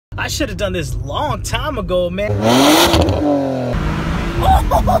I should have done this long time ago, man.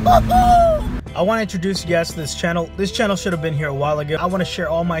 I want to introduce you guys to this channel. This channel should have been here a while ago. I want to share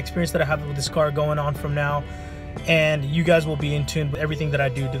all my experience that I have with this car going on from now, and you guys will be in tune with everything that I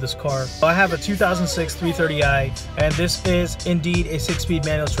do to this car. I have a 2006 330i, and this is indeed a 6-speed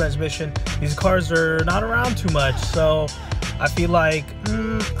manual transmission. These cars are not around too much, so I feel like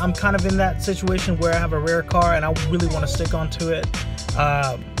I'm kind of in that situation where I have a rare car and I really want to stick onto it.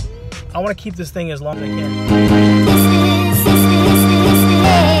 I want to keep this thing as long as I can.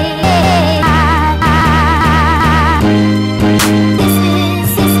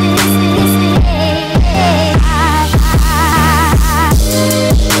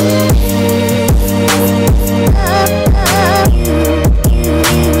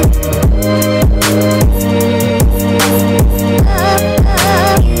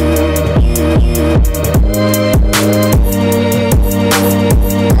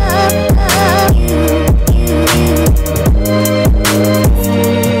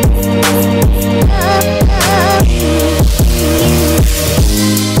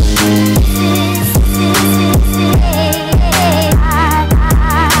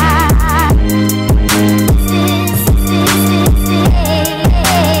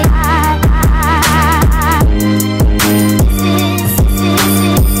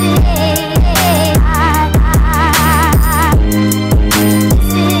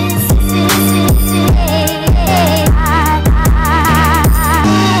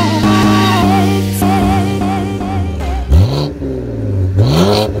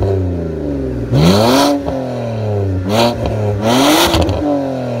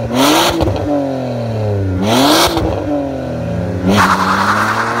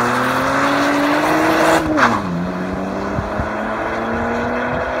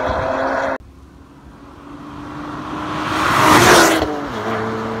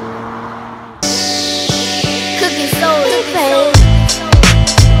 Cooking soul,